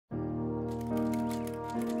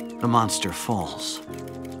The monster falls.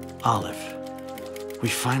 Olive, we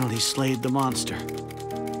finally slayed the monster.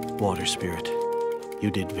 Water spirit,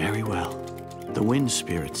 you did very well. The wind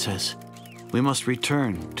spirit says we must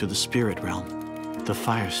return to the spirit realm. The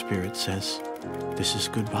fire spirit says this is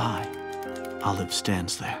goodbye. Olive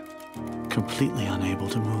stands there, completely unable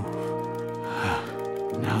to move.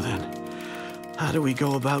 Now then, how do we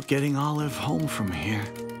go about getting Olive home from here?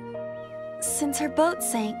 Since her boat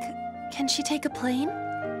sank, can she take a plane?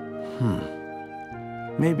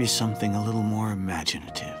 Maybe something a little more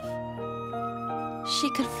imaginative. She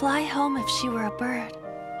could fly home if she were a bird.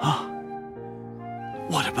 Huh?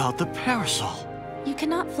 What about the parasol? You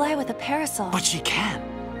cannot fly with a parasol. But she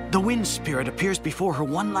can. The wind spirit appears before her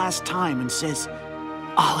one last time and says,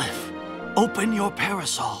 Olive, open your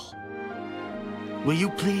parasol. Will you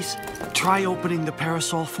please try opening the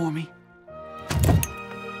parasol for me?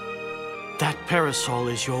 That parasol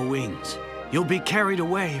is your wings. You'll be carried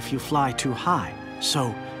away if you fly too high.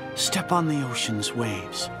 So step on the ocean's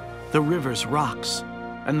waves, the river's rocks,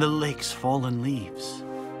 and the lake's fallen leaves.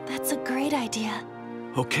 That's a great idea.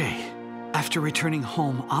 Okay. After returning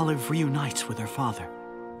home, Olive reunites with her father.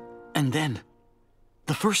 And then,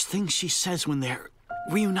 the first thing she says when they're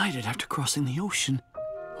reunited after crossing the ocean,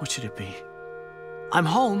 what should it be? I'm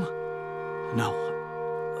home. No.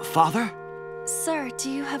 Father? Sir, do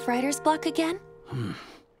you have writer's block again?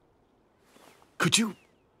 Could you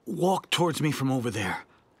walk towards me from over there?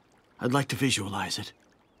 I'd like to visualize it.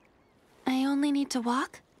 I only need to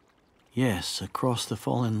walk? Yes, across the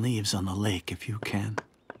fallen leaves on the lake, if you can.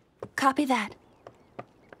 Copy that.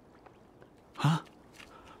 Huh?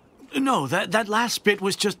 No, that last bit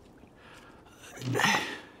was just...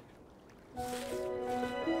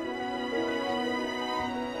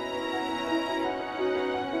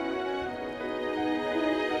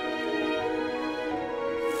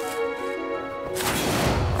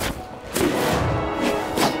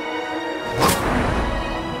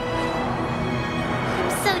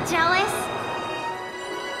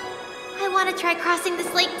 Try crossing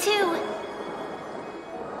this lake too.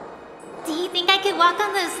 Do you think I could walk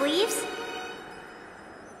on those leaves?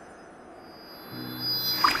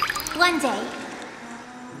 One day.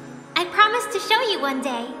 I promise to show you one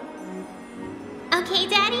day. Okay,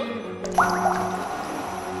 Daddy?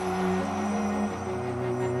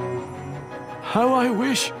 How I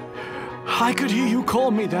wish I could hear you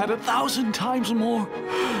call me that 1,000 times more.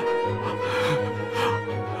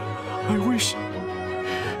 I wish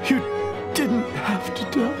you didn't have to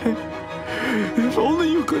die. If only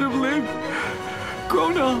you could have lived,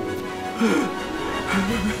 grown up.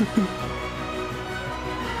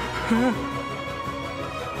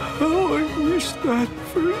 Oh, I wish that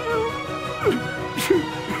for you.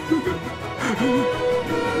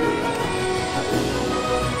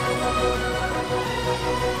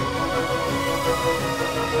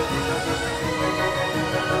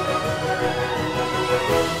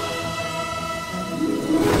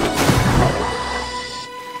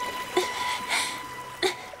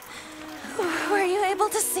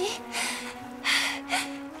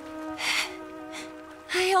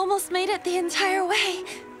 I almost made it the entire way.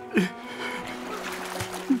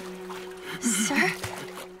 Sir?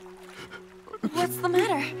 What's the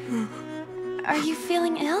matter? Are you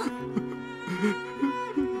feeling ill?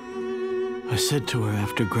 I said to her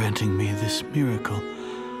after granting me this miracle,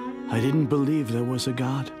 I didn't believe there was a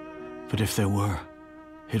God, but if there were,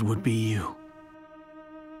 it would be you.